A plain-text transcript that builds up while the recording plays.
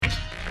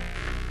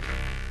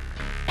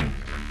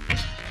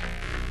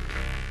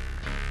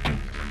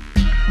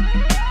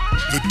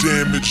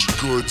Damaged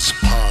Goods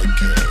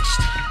Podcast.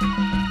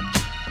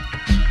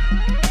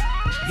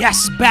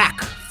 Yes, back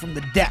from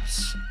the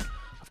depths.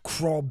 I've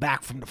crawled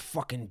back from the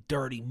fucking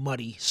dirty,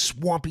 muddy,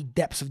 swampy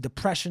depths of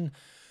depression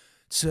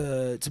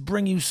to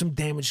bring you some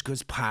Damaged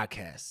Goods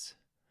podcasts.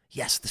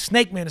 Yes, the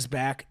Snake Man is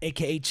back,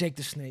 a.k.a. Jake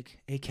the Snake,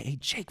 a.k.a.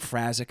 Jake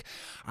Frazik.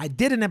 I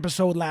did an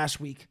episode last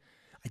week.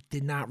 I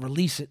did not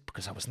release it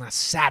because I was not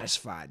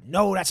satisfied.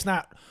 No, that's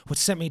not what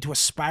sent me to a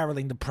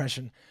spiraling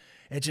depression.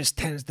 It just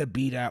tends to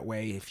be that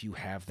way if you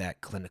have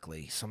that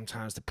clinically.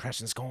 Sometimes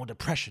depression's going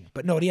depression.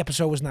 But no, the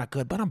episode was not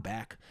good, but I'm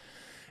back.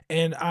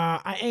 And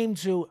I aim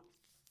to,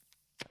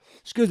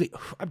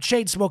 I'm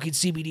chain smoking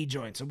CBD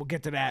joints, and we'll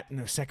get to that in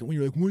a second. When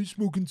you're like, why are you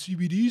smoking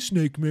CBD,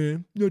 Snake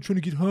Man? You're not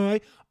trying to get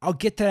high? I'll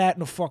get to that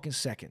in a fucking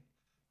second.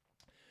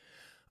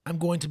 I'm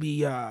going to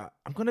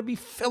be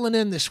filling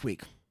in this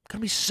week. I'm going to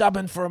be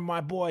subbing for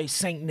my boy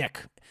Saint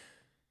Nick,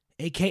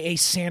 a.k.a.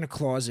 Santa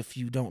Claus, if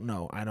you don't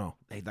know. I know.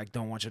 They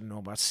don't want you to know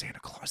about Santa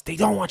Claus. They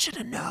don't want you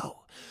to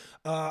know.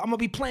 I'm going to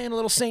be playing a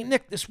little Saint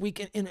Nick this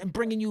week and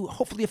bringing you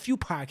hopefully a few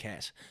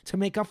podcasts to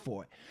make up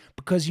for it.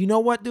 Because you know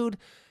what, dude?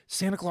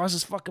 Santa Claus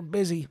is fucking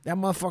busy. That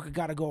motherfucker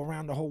got to go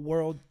around the whole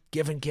world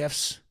giving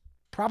gifts.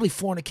 Probably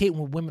fornicating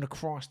with women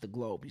across the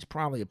globe. He's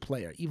probably a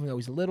player. Even though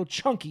he's a little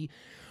chunky,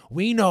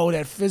 we know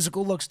that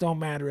physical looks don't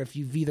matter if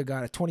you've either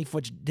got a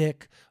 20-foot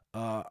dick,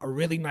 a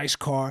really nice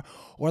car,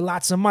 or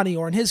lots of money,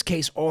 or in his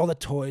case, all the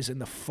toys in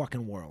the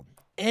fucking world.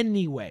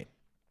 Anyway,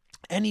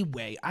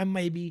 I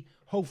may be,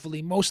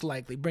 hopefully, most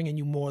likely, bringing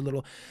you more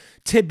little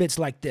tidbits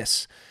like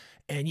this.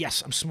 And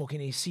yes, I'm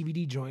smoking a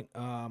CBD joint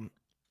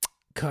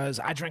because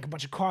I drank a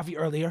bunch of coffee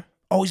earlier.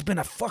 Always been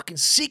a fucking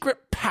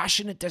secret,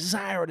 passionate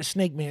desire of the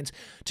Snake Man's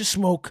to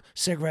smoke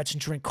cigarettes and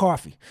drink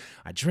coffee.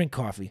 I drink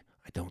coffee.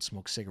 I don't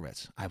smoke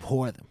cigarettes. I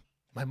abhor them.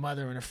 My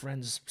mother and her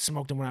friends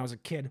smoked them when I was a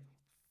kid.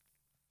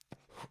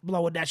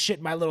 Blowing that shit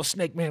in my little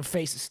Snake Man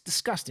face. It's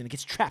disgusting. It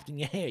gets trapped in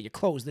your hair, your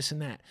clothes, this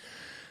and that.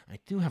 I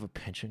do have a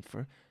penchant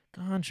for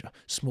ganja.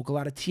 Smoke a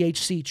lot of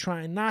THC,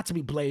 trying not to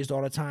be blazed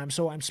all the time,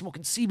 so I'm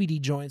smoking CBD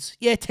joints.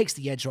 Yeah, it takes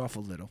the edge off a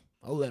little.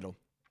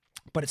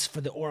 But it's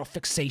for the oral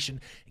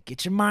fixation.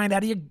 Get your mind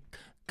out of your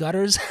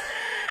gutters.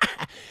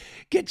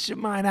 Get your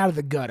mind out of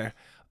the gutter.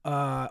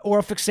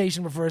 Oral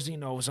fixation refers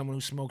to, someone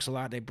who smokes a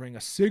lot, they bring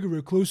a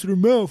cigarette close to their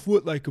mouth.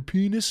 What, like a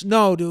penis?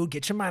 No, dude,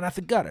 get your mind out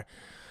the gutter.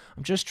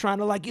 I'm just trying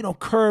to,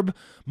 curb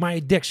my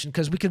addiction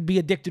because we could be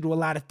addicted to a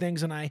lot of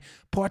things, and I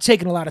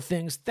partake in a lot of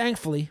things.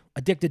 Thankfully,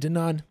 addicted to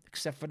none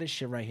except for this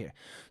shit right here.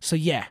 So,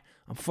 yeah,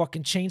 I'm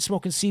fucking chain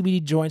smoking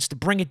CBD joints to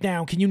bring it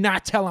down. Can you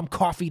not tell I'm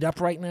coffeeed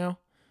up right now?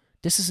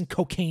 This isn't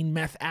cocaine,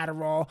 meth,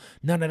 Adderall,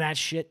 none of that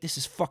shit. This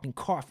is fucking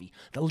coffee,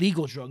 the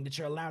legal drug that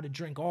you're allowed to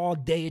drink all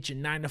day at your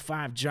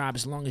 9-to-5 job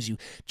as long as you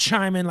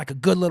chime in like a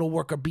good little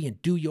worker bee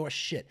and do your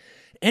shit.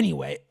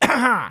 Anyway,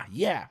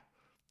 yeah.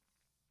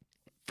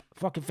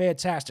 Fucking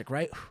fantastic,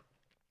 right?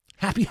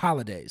 Happy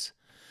holidays.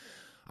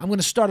 I'm going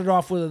to start it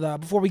off with,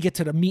 before we get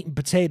to the meat and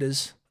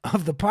potatoes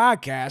of the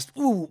podcast.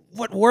 Ooh,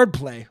 what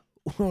wordplay.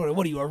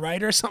 What are you, a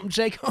writer or something,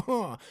 Jake?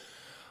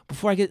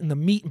 Before I get in the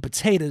meat and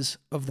potatoes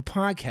of the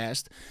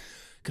podcast,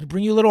 I'm going to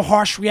bring you a little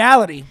harsh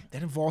reality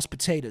that involves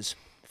potatoes.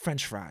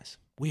 French fries.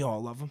 We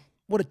all love them.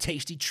 What a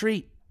tasty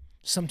treat.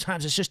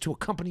 Sometimes it's just to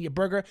accompany your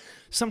burger.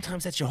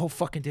 Sometimes that's your whole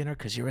fucking dinner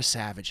because you're a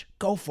savage.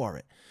 Go for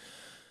it.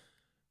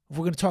 We're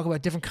going to talk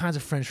about different kinds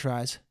of French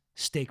fries.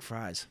 Steak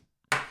fries.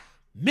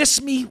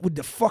 Miss me with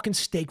the fucking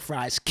steak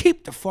fries.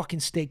 Keep the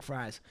fucking steak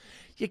fries.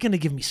 You're going to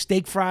give me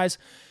steak fries?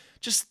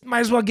 Just might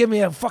as well give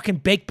me a fucking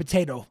baked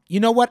potato. You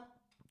know what?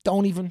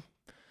 Don't even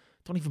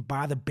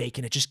bother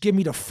baking it. Just give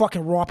me the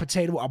fucking raw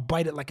potato. I'll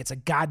bite it like it's a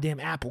goddamn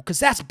apple. Because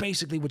that's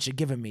basically what you're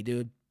giving me,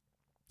 dude.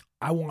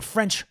 I want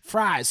French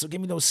fries, so give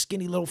me those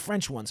skinny little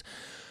French ones.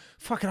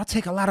 Fuck it, I'll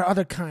take a lot of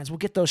other kinds. We'll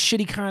get those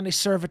shitty kind they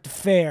serve at the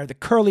fair, the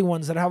curly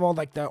ones that have all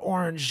like the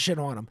orange shit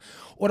on them.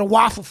 Or the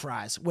waffle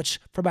fries,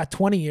 which for about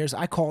 20 years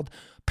I called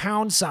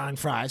pound sign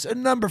fries, or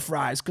number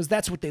fries, because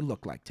that's what they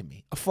look like to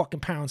me. A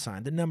fucking pound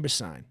sign, the number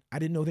sign. I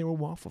didn't know they were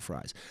waffle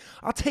fries.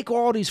 I'll take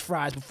all these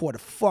fries before the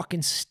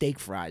fucking steak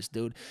fries,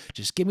 dude.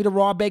 Just give me the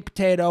raw baked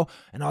potato,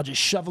 and I'll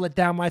just shovel it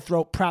down my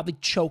throat, probably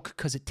choke,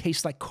 because it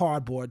tastes like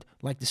cardboard,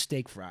 like the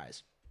steak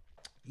fries.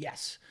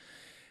 Yes.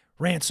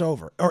 Rant's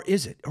over. Or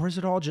is it? Or is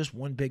it all just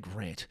one big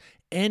rant?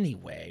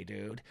 Anyway,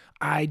 dude,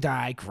 I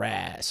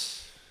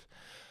digress.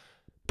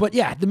 But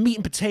yeah, the meat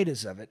and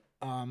potatoes of it.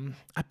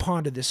 I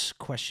ponder this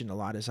question a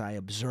lot as I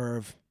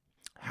observe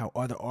how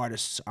other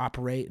artists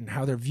operate and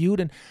how they're viewed,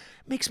 and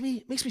makes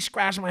me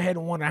scratch my head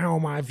and wonder how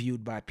am I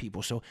viewed by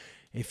people. So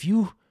if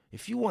you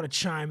want to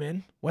chime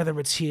in, whether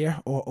it's here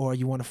or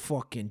you want to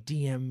fucking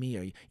DM me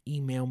or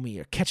email me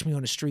or catch me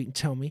on the street and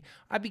tell me,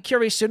 I'd be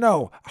curious to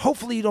know.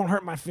 Hopefully you don't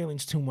hurt my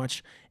feelings too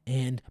much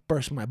and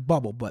burst my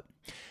bubble. But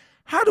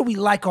how do we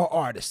like our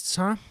artists,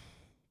 huh?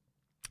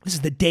 This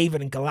is the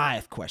David and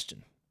Goliath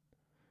question.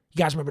 You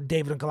guys remember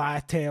David and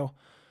Goliath tale?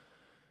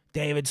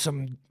 David,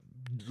 some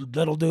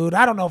little dude.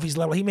 I don't know if he's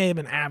little. He may have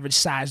been average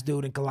sized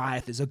dude, and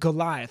Goliath is a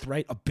Goliath,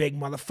 right? A big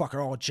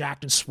motherfucker, all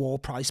jacked and swole,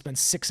 probably spends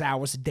 6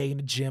 hours a day in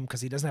the gym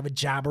because he doesn't have a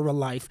job or a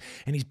life,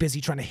 and he's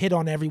busy trying to hit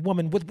on every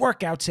woman with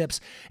workout tips,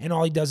 and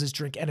all he does is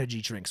drink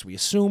energy drinks. We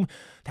assume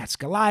that's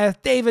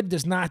Goliath. David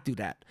does not do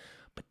that.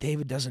 But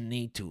David doesn't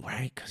need to,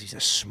 right? Because he's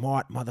a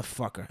smart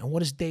motherfucker. And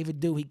what does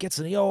David do? He gets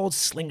in the old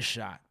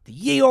slingshot. The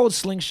ye old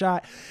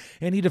slingshot.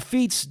 And he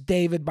defeats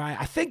David by,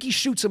 I think he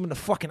shoots him in the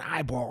fucking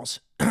eyeballs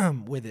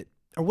with it.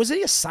 Or was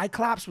he a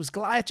Cyclops? Was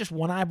Goliath just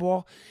one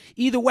eyeball?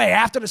 Either way,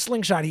 after the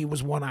slingshot, he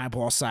was one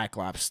eyeball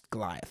Cyclops,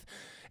 Goliath.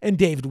 And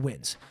David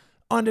wins.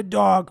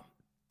 Underdog,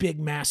 big,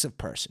 massive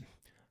person.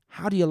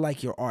 How do you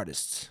like your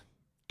artists?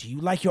 Do you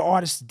like your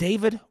artists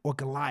David or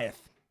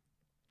Goliath?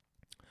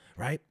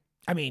 Right?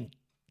 I mean,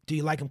 do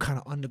you like them kind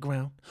of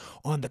underground,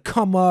 on the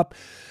come up?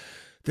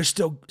 They're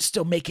still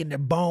making their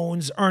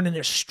bones, earning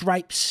their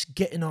stripes,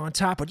 getting on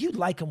top. Or do you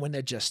like them when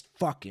they're just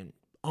fucking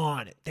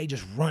on it? They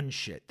just run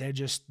shit. They're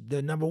just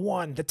the number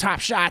one, the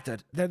top shot.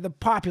 They're the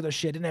popular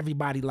shit, and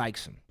everybody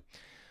likes them.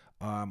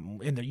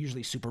 And they're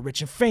usually super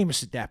rich and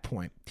famous at that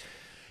point.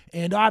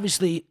 And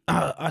obviously,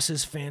 us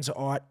as fans of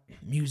art,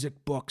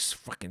 music, books,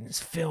 fucking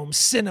film,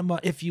 cinema,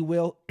 if you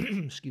will.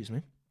 Excuse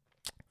me.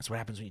 That's what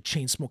happens when you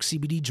chain smoke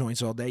CBD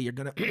joints all day. You're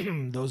gonna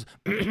those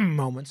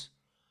moments.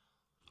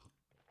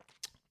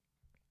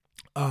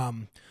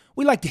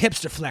 We like to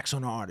hipster flex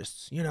on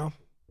artists, you know.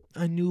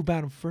 I knew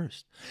about them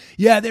first.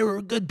 Yeah, they were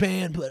a good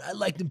band, but I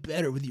liked them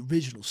better with the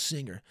original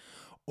singer.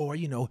 Or,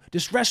 you know,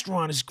 this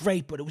restaurant is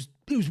great, but it was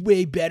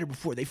way better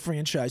before they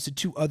franchised the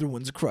 2 other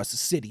ones across the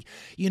city.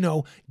 You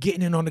know,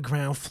 getting in on the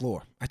ground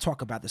floor. I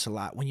talk about this a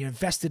lot. When you're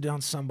invested on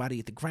somebody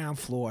at the ground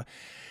floor,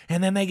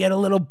 and then they get a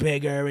little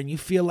bigger, and you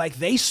feel like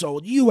they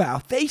sold you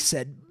out. They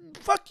said,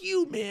 fuck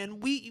you, man.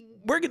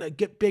 We're going to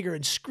get bigger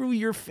and screw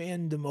your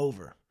fandom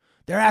over.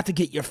 They're out to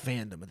get your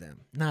fandom of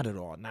them. Not at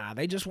all. Nah,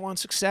 they just want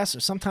success, or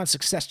sometimes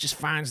success just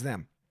finds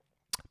them.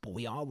 But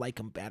we all like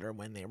them better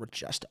when they were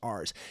just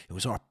ours. It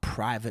was our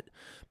private,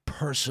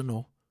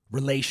 personal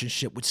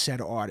relationship with said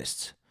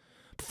artists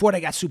before they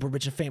got super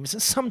rich and famous.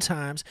 And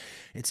sometimes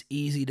it's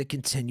easy to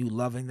continue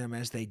loving them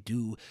as they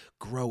do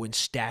grow in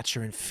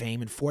stature and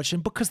fame and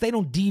fortune because they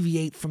don't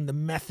deviate from the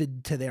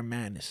method to their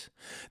madness.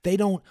 They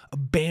don't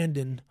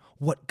abandon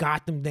what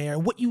got them there,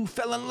 what you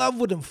fell in love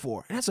with them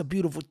for. And that's a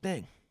beautiful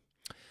thing.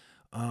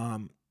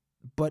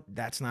 But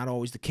that's not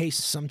always the case.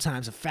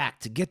 Sometimes, in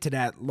fact, to get to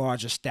that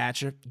larger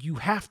stature, you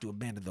have to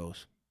abandon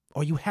those.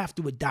 Or you have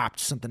to adopt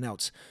something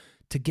else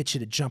to get you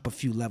to jump a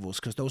few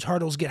levels, because those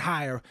hurdles get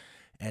higher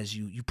as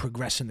you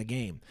progress in the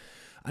game.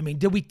 I mean,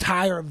 did we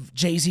tire of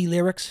Jay-Z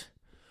lyrics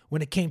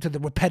when it came to the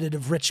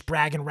repetitive rich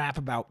bragging rap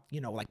about, you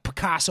know, like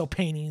Picasso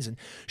paintings and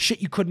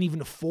shit you couldn't even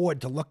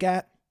afford to look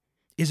at?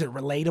 Is it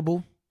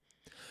relatable?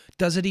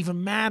 Does it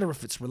even matter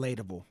if it's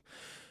relatable?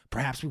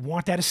 Perhaps we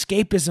want that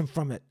escapism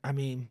from it. I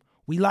mean,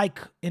 we like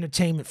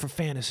entertainment for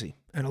fantasy,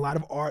 and a lot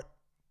of art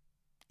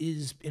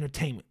is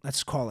entertainment.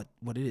 Let's call it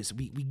what it is.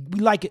 We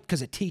like it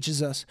because it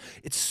teaches us,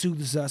 it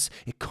soothes us,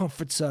 it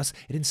comforts us,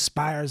 it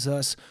inspires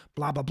us,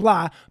 blah, blah,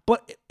 blah,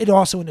 but it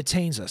also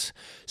entertains us.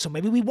 So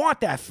maybe we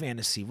want that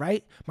fantasy,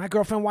 right? My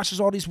girlfriend watches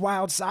all these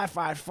wild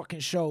sci-fi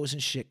fucking shows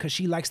and shit because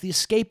she likes the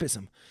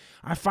escapism.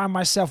 I find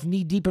myself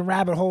knee-deep in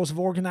rabbit holes of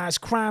organized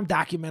crime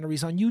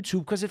documentaries on YouTube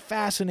because it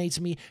fascinates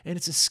me and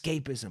it's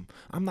escapism.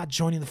 I'm not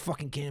joining the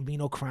fucking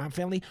Gambino crime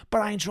family,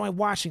 but I enjoy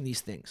watching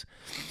these things.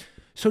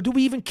 So do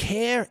we even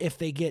care if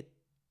they get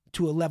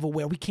to a level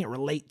where we can't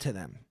relate to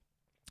them,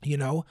 you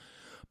know?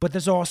 But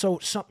there's also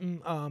something,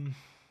 kind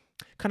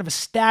of a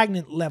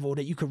stagnant level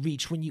that you could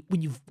reach when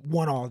you've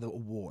won all the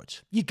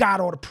awards. You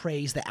got all the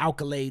praise, the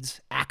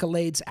accolades.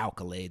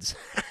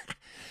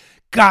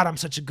 God, I'm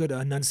such a good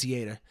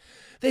enunciator.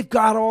 They've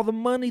got all the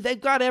money. They've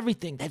got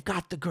everything. They've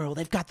got the girl.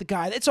 They've got the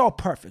guy. It's all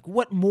perfect.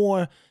 What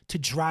more to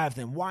drive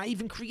them? Why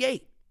even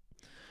create?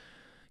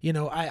 You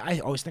know, I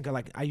always think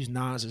I use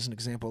Nas as an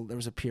example. There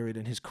was a period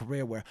in his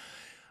career where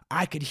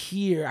I could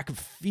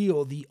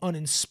feel the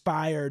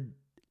uninspired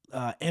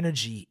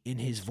energy in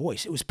his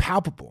voice. It was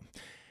palpable.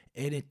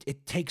 And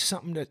it takes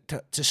something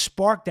to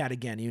spark that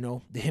again, you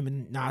know. Him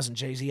and Nas and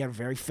Jay-Z had a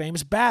very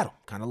famous battle.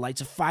 Kind of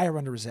lights a fire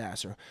under his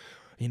ass. Or,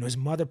 you know, his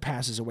mother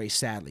passes away,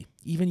 sadly.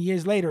 Even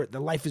years later, the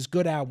Life is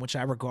Good album, which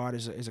I regard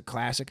as a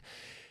classic,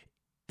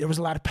 there was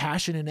a lot of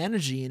passion and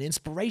energy and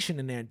inspiration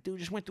in there. Dude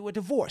just went through a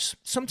divorce.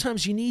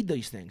 Sometimes you need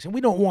these things. And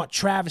we don't want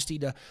travesty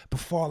to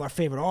befall our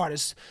favorite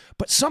artists,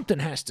 but something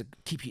has to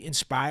keep you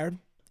inspired.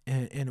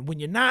 And when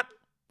you're not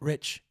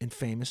rich and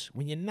famous,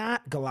 when you're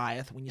not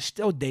Goliath, when you're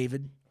still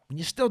David, when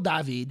you're still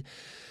David,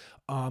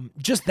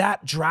 just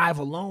that drive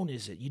alone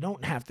is it. You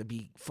don't have to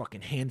be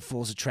fucking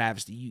handfuls of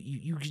travesty.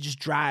 You can just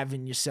drive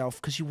in yourself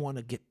because you want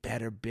to get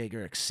better,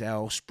 bigger,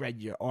 excel, spread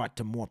your art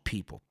to more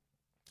people.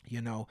 You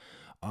know,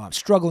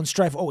 struggle and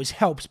strife always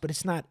helps, but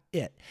it's not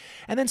it.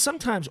 And then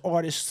sometimes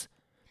artists,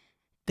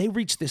 they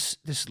reach this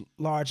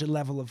larger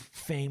level of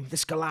fame,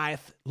 this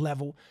Goliath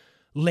level,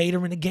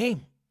 later in the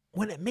game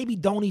when it maybe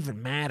don't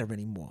even matter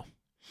anymore.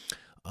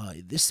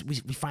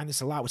 We find this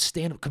a lot with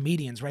stand-up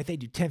comedians, right? They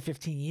do 10,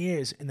 15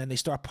 years, and then they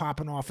start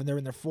popping off, and they're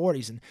in their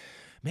 40s, and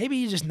maybe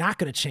you're just not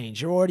going to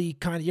change. You're already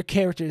your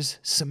character's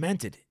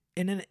cemented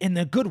in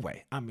a good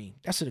way. I mean,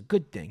 that's a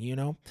good thing, you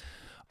know?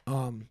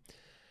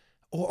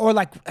 Or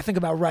like, I think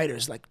about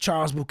writers like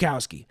Charles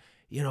Bukowski.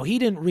 You know, he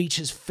didn't reach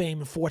his fame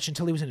and fortune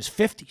until he was in his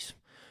 50s.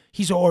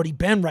 He's already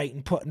been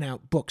writing, putting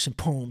out books and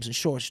poems and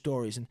short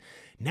stories, and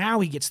now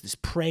he gets this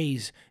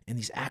praise and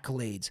these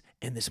accolades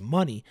and this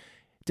money.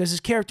 Does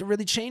his character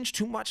really change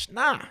too much?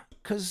 Nah,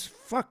 because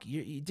fuck,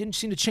 you didn't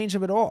seem to change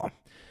him at all.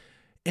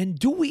 And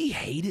do we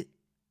hate it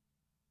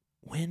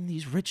when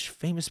these rich,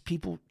 famous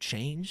people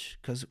change?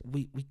 Because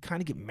we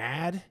kind of get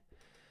mad.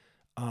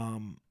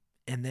 And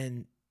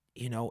then,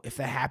 you know, if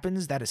that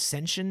happens, that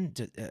ascension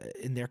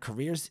in their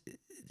careers,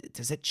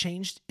 does it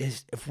change?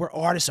 If we're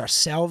artists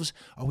ourselves,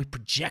 are we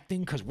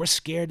projecting because we're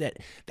scared that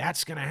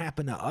that's going to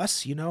happen to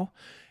us, you know?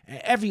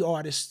 Every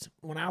artist,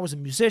 when I was a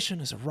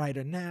musician, as a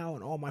writer now,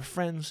 and all my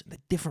friends in the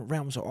different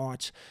realms of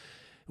arts,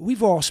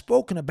 we've all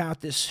spoken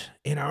about this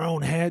in our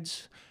own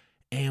heads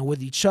and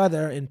with each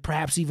other, and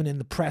perhaps even in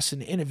the press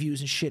and the interviews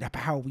and shit,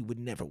 about how we would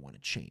never want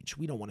to change.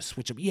 We don't want to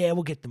switch up. Yeah,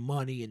 we'll get the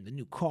money and the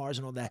new cars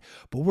and all that,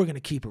 but we're going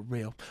to keep it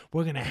real.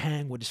 We're going to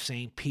hang with the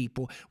same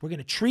people. We're going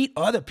to treat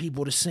other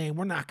people the same.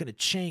 We're not going to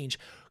change.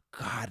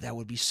 God, that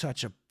would be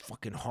such a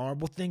fucking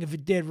horrible thing if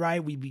it did,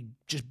 right? We'd be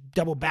just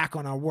double back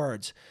on our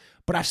words.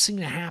 But I've seen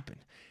it happen.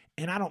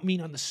 And I don't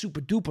mean on the super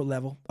duper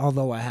level,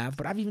 although I have,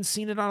 but I've even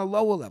seen it on a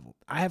lower level.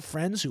 I have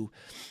friends who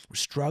were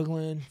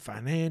struggling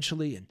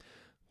financially and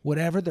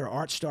whatever. Their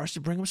art starts to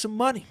bring them some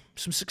money,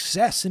 some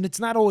success. And it's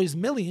not always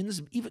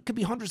millions. Even it could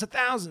be hundreds of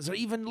thousands or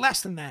even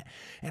less than that.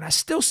 And I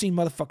still seen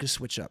motherfuckers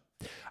switch up.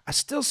 I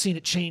still seen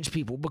it change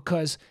people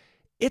because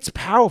it's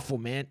powerful,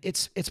 man.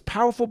 It's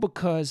powerful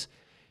because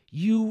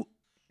you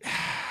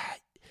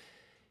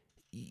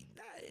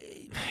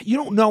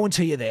don't know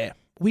until you're there.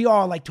 We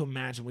all like to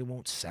imagine we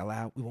won't sell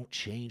out, we won't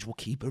change, we'll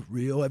keep it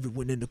real.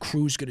 Everyone in the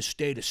crew's going to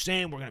stay the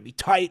same. We're going to be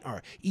tight.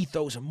 Our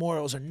ethos and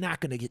morals are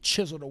not going to get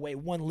chiseled away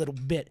one little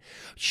bit.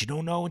 But you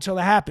don't know until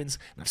it happens.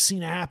 And I've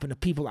seen it happen to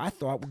people I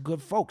thought were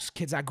good folks,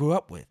 kids I grew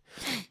up with.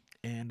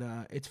 And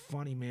it's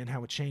funny, man,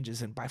 how it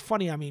changes. And by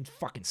funny, I mean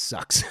fucking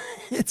sucks.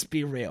 Let's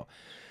be real.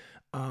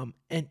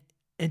 And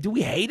do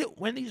we hate it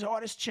when these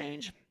artists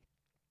change?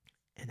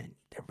 And then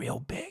they're real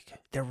big.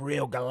 They're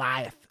real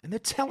Goliath. And they're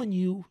telling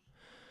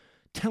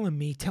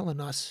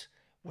us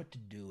what to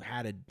do,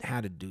 how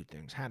to do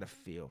things, how to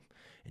feel.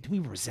 And do we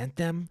resent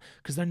them?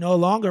 Because they're no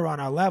longer on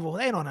our level.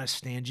 They don't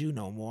understand you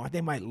no more. They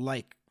might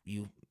like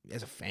you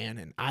as a fan,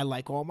 and I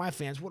like all my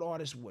fans. What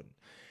artist wouldn't?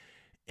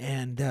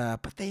 And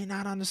but they're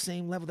not on the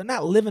same level. They're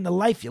not living the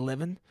life you're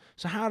living.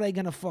 So how are they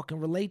going to fucking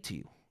relate to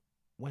you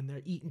when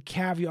they're eating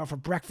caviar for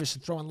breakfast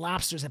and throwing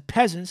lobsters at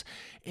peasants,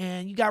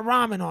 and you got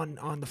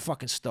ramen on the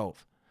fucking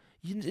stove?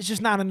 It's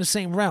just not in the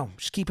same realm.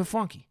 Just keep it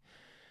funky.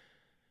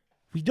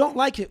 We don't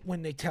like it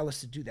when they tell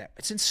us to do that.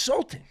 It's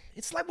insulting.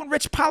 It's like when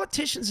rich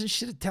politicians and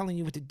shit are telling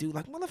you what to do.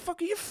 Like,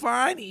 motherfucker, you're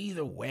fine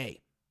either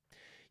way.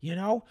 You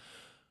know?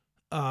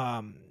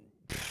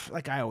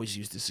 Like I always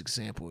use this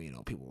example, you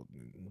know, people,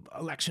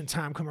 election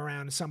time come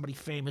around and somebody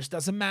famous,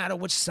 doesn't matter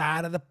which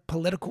side of the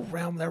political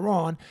realm they're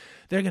on,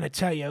 they're going to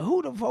tell you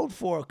who to vote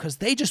for because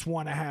they just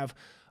want to have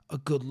a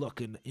good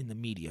look in the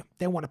media.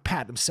 They want to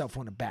pat themselves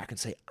on the back and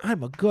say,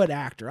 I'm a good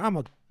actor. I'm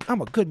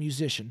a good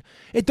musician.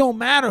 It don't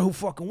matter who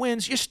fucking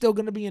wins. You're still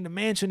going to be in the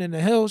mansion in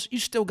the hills. You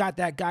still got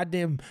that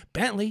goddamn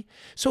Bentley.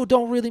 So it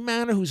don't really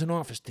matter who's in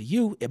office to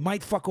you. It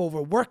might fuck over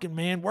a working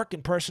man,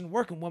 working person,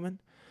 working woman.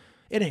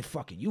 It ain't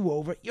fucking you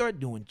over. You're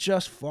doing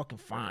just fucking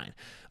fine.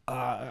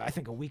 I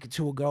think a week or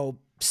two ago,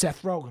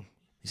 Seth Rogen,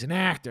 he's an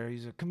actor.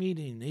 He's a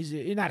comedian. He's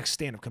not a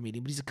stand-up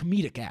comedian, but he's a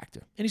comedic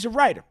actor. And he's a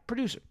writer,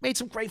 producer. Made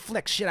some great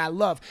flicks. Shit I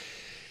love.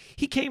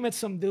 He came at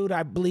some dude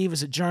I believe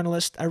is a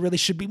journalist. I really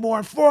should be more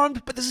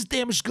informed, but this is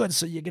damaged goods,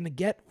 so you're going to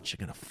get what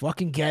you're going to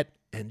fucking get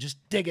and just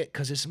dig it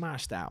because it's my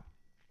style.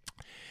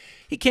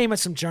 He came at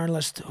some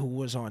journalist who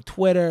was on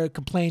Twitter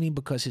complaining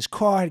because his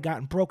car had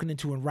gotten broken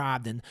into and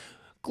robbed in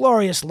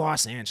glorious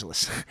Los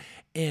Angeles.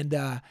 And,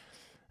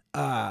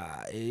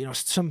 you know,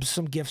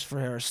 some gifts for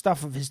her.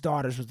 Stuff of his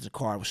daughter's with the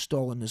car was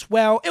stolen as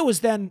well. It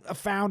was then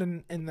found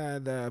and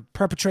the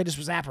perpetrators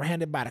was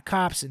apprehended by the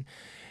cops, and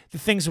the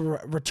things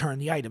were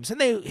returned, the items.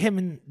 And him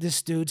and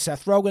this dude,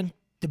 Seth Rogen,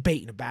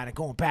 debating about it,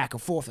 going back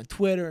and forth on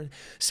Twitter. And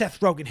Seth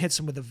Rogen hits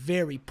him with a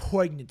very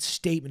poignant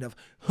statement of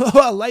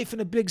life in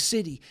a big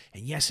city.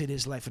 And yes, it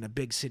is life in a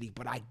big city,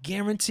 but I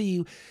guarantee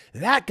you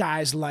that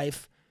guy's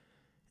life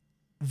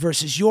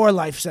versus your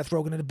life, Seth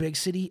Rogen, in a big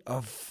city,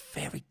 are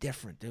very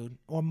different, dude.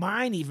 Or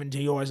mine even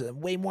to yours,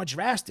 way more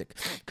drastic.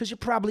 Because you're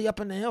probably up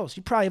in the hills.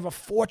 You probably have a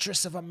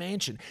fortress of a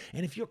mansion.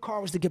 And if your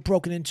car was to get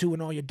broken into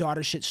and all your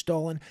daughter's shit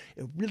stolen,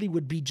 it really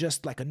would be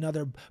just like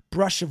another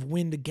brush of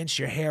wind against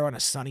your hair on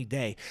a sunny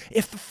day.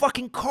 If the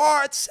fucking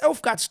car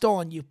itself got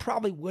stolen, you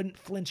probably wouldn't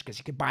flinch because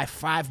you could buy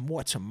 5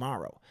 more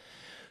tomorrow.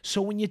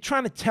 So when you're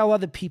trying to tell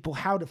other people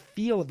how to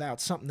feel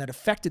about something that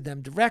affected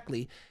them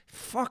directly,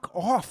 fuck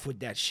off with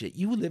that shit.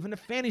 You live in a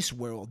fantasy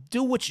world.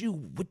 Do what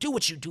you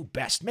do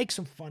best. Make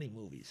some funny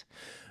movies.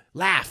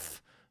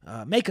 Laugh.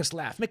 Make us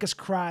laugh. Make us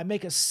cry.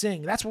 Make us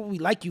sing. That's what we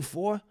like you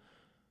for.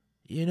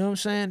 You know what I'm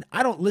saying?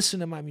 I don't listen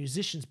to my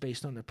musicians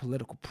based on their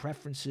political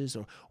preferences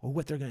or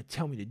what they're going to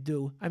tell me to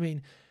do. I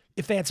mean,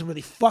 if they had some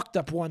really fucked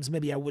up ones,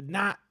 maybe I would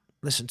not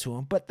listen to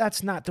them, but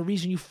that's not the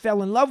reason you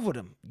fell in love with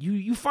them.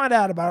 You find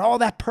out about all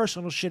that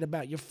personal shit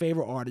about your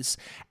favorite artists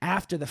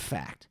after the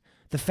fact.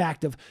 The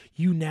fact of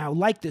you now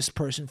like this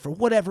person for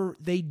whatever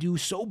they do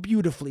so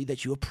beautifully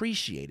that you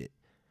appreciate it.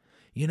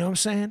 You know what I'm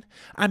saying?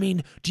 I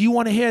mean, do you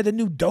want to hear the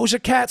new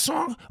Doja Cat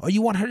song, or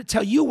you want her to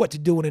tell you what to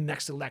do in the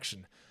next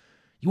election?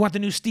 You want the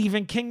new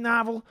Stephen King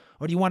novel,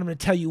 or do you want him to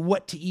tell you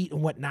what to eat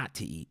and what not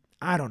to eat?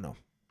 I don't know.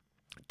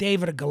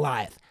 David or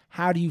Goliath,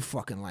 how do you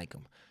fucking like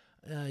them?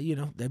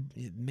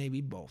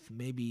 Maybe both.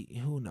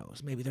 Maybe, who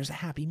knows? Maybe there's a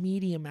happy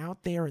medium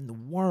out there in the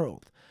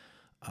world.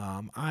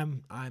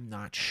 I'm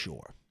not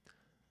sure.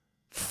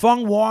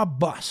 Fung War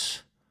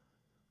Bus.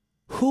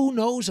 Who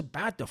knows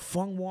about the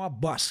Fung War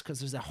Bus? Because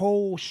there's a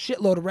whole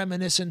shitload of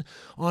reminiscing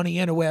on the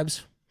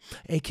interwebs,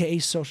 aka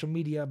social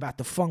media, about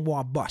the Fung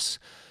War Bus.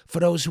 For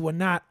those who are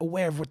not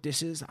aware of what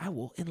this is, I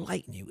will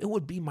enlighten you. It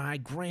would be my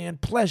grand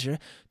pleasure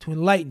to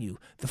enlighten you.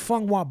 The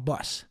Fung War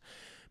Bus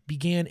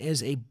began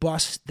as a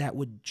bus that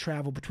would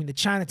travel between the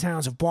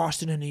Chinatowns of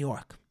Boston and New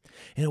York.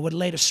 And it would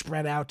later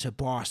spread out to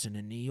Boston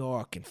and New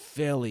York and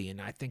Philly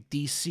and I think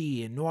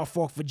D.C. and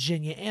Norfolk,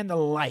 Virginia and the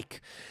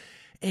like.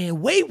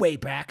 And way, way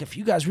back, if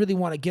you guys really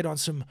want to get on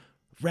some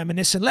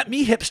reminiscing, let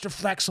me hipster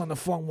flex on the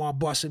Fung War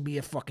Bus and be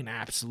a fucking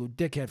absolute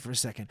dickhead for a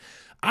second.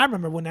 I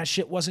remember when that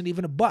shit wasn't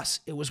even a bus.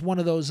 It was one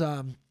of those,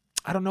 I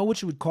don't know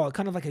what you would call it,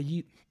 kind of like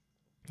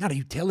not a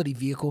utility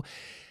vehicle.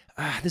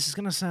 This is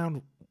going to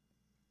sound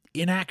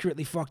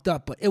inaccurately fucked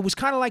up, but it was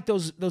kind of like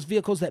those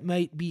vehicles that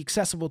might be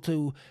accessible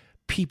to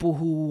people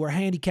who were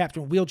handicapped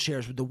in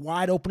wheelchairs with the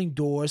wide opening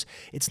doors.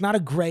 It's not a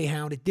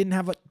Greyhound. It didn't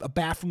have a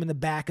bathroom in the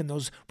back and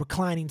those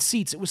reclining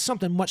seats. It was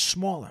something much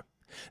smaller.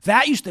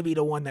 That used to be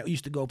the one that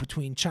used to go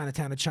between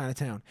Chinatown and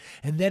Chinatown.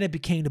 And then it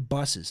became the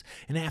buses.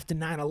 And after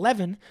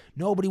 9/11,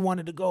 nobody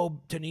wanted to go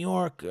to New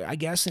York, I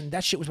guess, and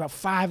that shit was about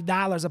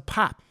 $5 a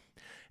pop.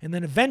 And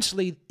then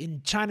eventually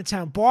in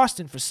Chinatown,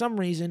 Boston, for some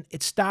reason,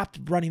 it stopped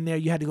running there.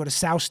 You had to go to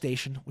South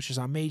Station, which is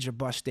our major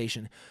bus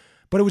station.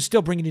 But it was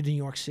still bringing you to New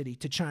York City,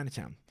 to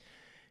Chinatown.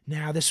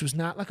 Now, this was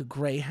not like a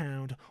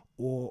Greyhound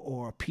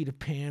or a Peter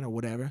Pan or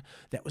whatever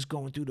that was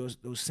going through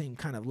those same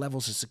kind of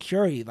levels of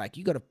security. Like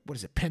you go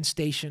to, Penn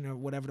Station or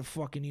whatever the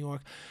fuck in New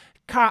York.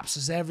 Cops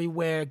is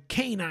everywhere.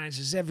 Canines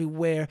is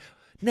everywhere.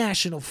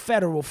 National,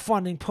 federal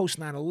funding post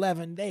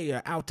 9/11. They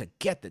are out to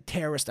get the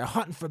terrorists. They're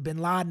hunting for bin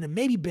Laden, and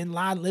maybe bin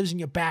Laden lives in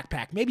your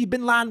backpack. Maybe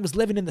bin Laden was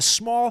living in the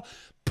small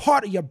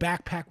part of your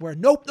backpack where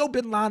no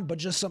bin Laden, but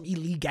just some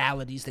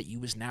illegalities that you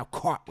was now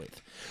caught with.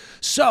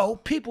 So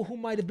people who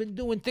might have been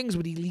doing things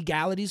with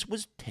illegalities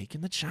was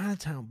taking the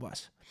Chinatown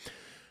bus.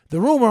 The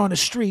rumor on the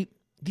street,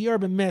 the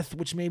urban myth,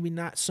 which maybe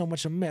not so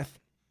much a myth,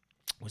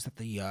 was that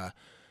the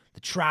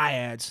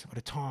triads or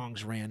the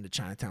tongs ran the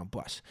Chinatown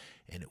bus,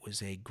 and it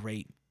was a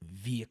great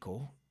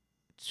vehicle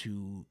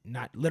to,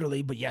 not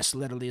literally, but yes,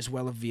 literally as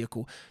well, a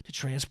vehicle to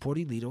transport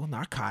illegal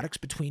narcotics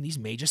between these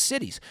major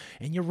cities.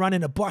 And you're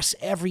running a bus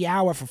every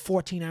hour for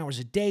 14 hours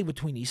a day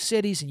between these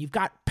cities, and you've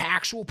got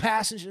actual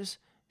passengers,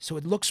 so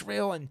it looks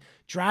real, and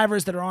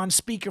drivers that are on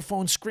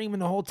speakerphone screaming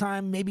the whole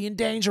time, maybe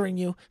endangering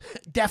you,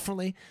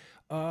 definitely.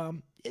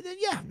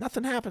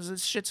 Nothing happens.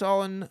 This shit's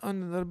all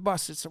under the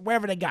bus. It's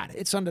wherever they got it.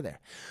 It's under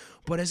there.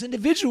 But as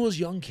individuals,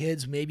 young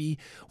kids, maybe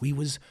we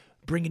was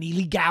bringing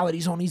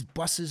illegalities on these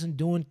buses and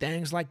doing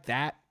things like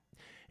that.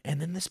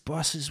 And then this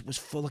bus was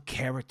full of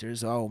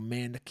characters. Oh,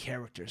 man, the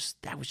characters.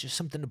 That was just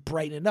something to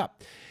brighten it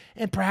up.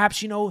 And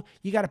perhaps, you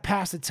got to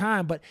pass the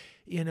time. But,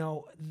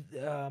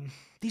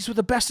 these were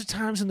the best of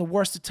times and the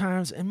worst of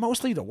times, and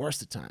mostly the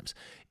worst of times.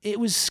 It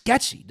was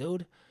sketchy,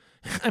 dude.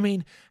 I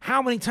mean,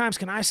 how many times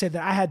can I say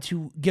that I had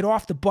to get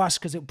off the bus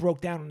because it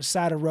broke down on the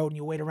side of the road and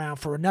you wait around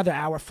for another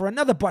hour for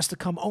another bus to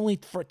come only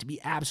for it to be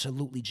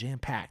absolutely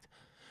jam-packed?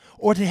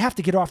 Or to have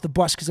to get off the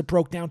bus because it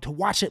broke down to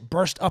watch it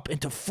burst up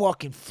into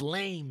fucking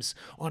flames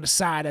on the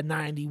side of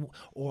 90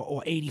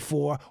 or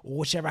 84 or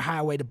whichever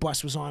highway the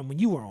bus was on when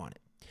you were on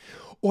it.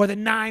 Or the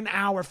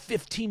 9-hour,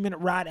 15-minute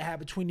ride I had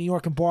between New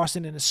York and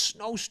Boston in a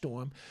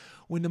snowstorm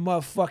when the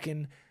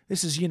motherfucking,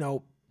 this is,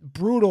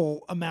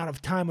 brutal amount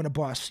of time on a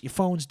bus. Your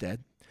phone's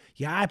dead.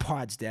 Your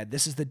iPod's dead.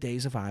 This is the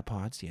days of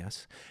iPods,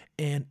 yes.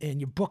 And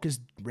your book is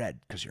read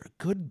because you're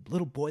a good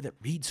little boy that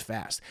reads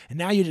fast. And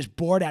now you're just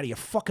bored out of your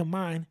fucking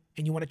mind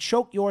and you want to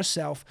choke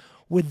yourself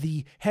with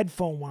the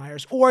headphone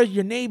wires or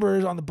your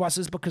neighbors on the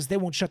buses because they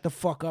won't shut the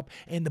fuck up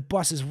and the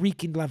bus is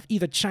reeking of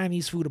either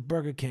Chinese food or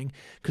Burger King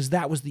because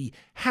that was the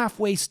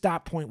halfway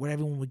stop point where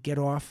everyone would get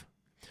off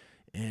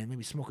and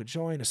maybe smoke a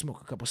joint or smoke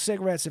a couple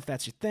cigarettes if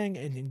that's your thing,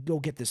 and then go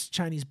get this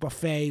Chinese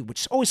buffet,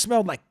 which always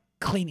smelled like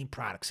cleaning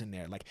products in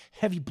there, like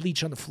heavy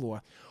bleach on the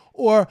floor.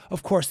 Or,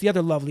 of course, the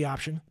other lovely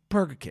option,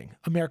 Burger King,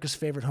 America's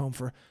favorite home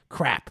for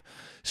crap.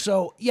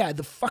 So, yeah,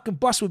 the fucking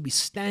bus would be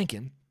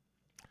stanking.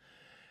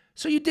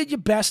 So you did your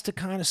best to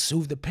kind of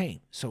soothe the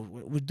pain. So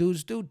what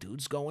dudes do?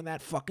 Dudes go in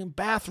that fucking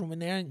bathroom in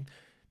there and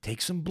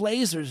take some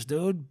blazers,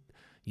 dude.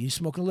 You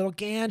smoking a little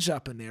ganja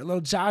up in there, a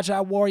little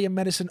Jaja Warrior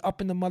medicine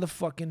up in the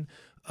motherfucking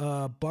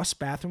bus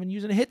bathroom and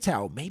using a hit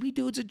towel. Maybe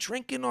dudes are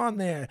drinking on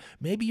there.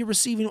 Maybe you're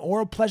receiving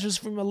oral pleasures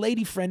from a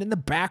lady friend in the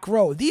back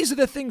row. These are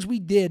the things we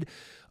did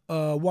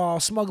while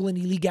smuggling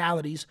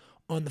illegalities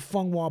on the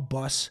Fenghua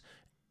bus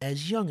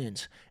as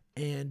youngins.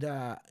 And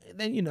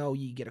then, you know,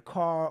 you get a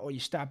car or you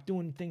stop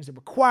doing things that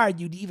required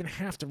you to even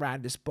have to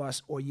ride this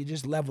bus, or you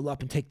just level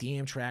up and take the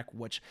Amtrak,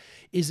 which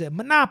is a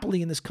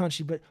monopoly in this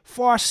country, but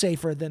far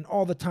safer than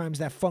all the times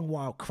that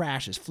Fenghua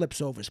crashes,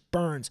 flips over,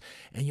 burns,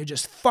 and you're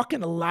just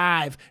fucking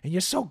alive. And you're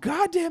so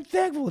goddamn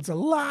thankful it's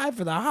alive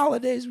for the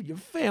holidays with your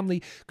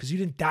family because you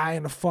didn't die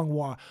in a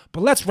Fenghua.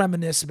 But let's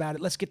reminisce about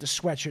it. Let's get the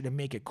sweatshirt and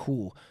make it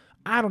cool.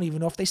 I don't even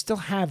know if they still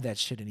have that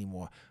shit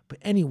anymore. But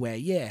anyway,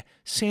 yeah,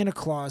 Santa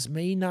Claus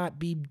may not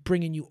be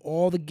bringing you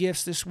all the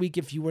gifts this week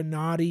if you were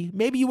naughty.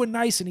 Maybe you were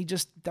nice and he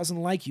just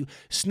doesn't like you.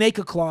 Snake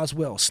Claus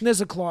will.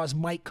 Snizzer Claus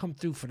might come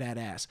through for that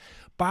ass.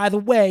 By the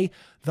way,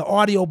 the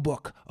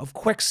audiobook of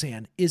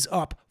Quicksand is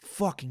up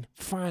fucking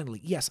finally.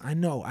 Yes, I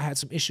know. I had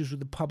some issues with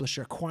the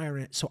publisher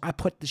acquiring it, so I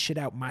put the shit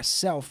out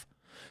myself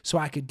so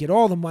I could get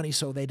all the money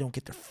so they don't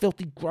get their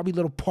filthy, grubby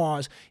little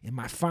paws in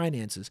my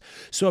finances.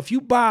 So if you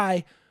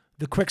buy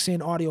the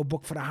Quicksand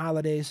audiobook for the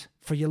holidays,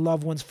 for your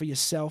loved ones, for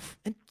yourself,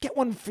 and get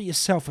one for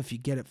yourself if you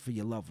get it for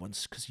your loved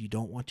ones, because you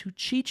don't want to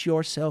cheat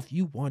yourself,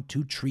 you want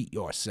to treat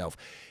yourself.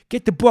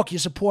 Get the book, you're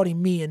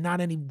supporting me and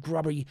not any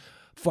grubby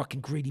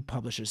fucking greedy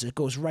publishers. It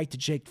goes right to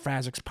Jake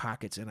Frazek's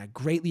pockets, and I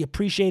greatly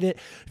appreciate it.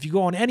 If you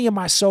go on any of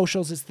my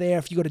socials, it's there.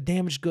 If you go to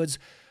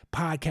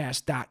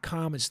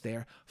damagedgoodspodcast.com, it's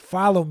there.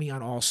 Follow me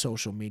on all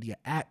social media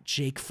at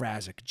Jake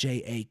Frazek,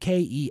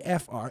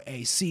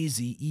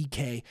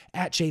 JakeFrazek,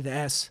 at J the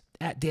S,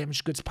 at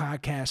Damaged Goods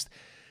Podcast.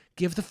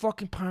 Give the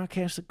fucking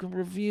podcast a good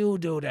review,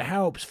 dude. It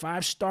helps.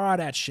 5-star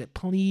that shit,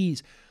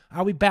 please.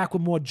 I'll be back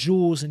with more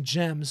jewels and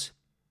gems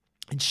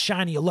and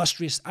shiny,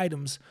 illustrious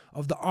items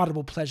of the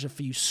audible pleasure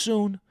for you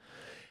soon.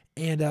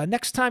 And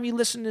next time you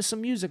listen to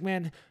some music,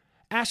 man,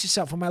 ask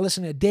yourself, am I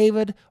listening to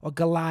David or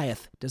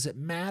Goliath? Does it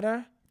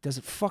matter? Does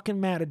it fucking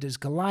matter? Does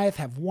Goliath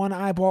have one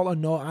eyeball or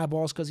no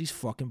eyeballs because he's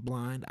fucking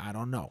blind? I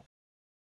don't know.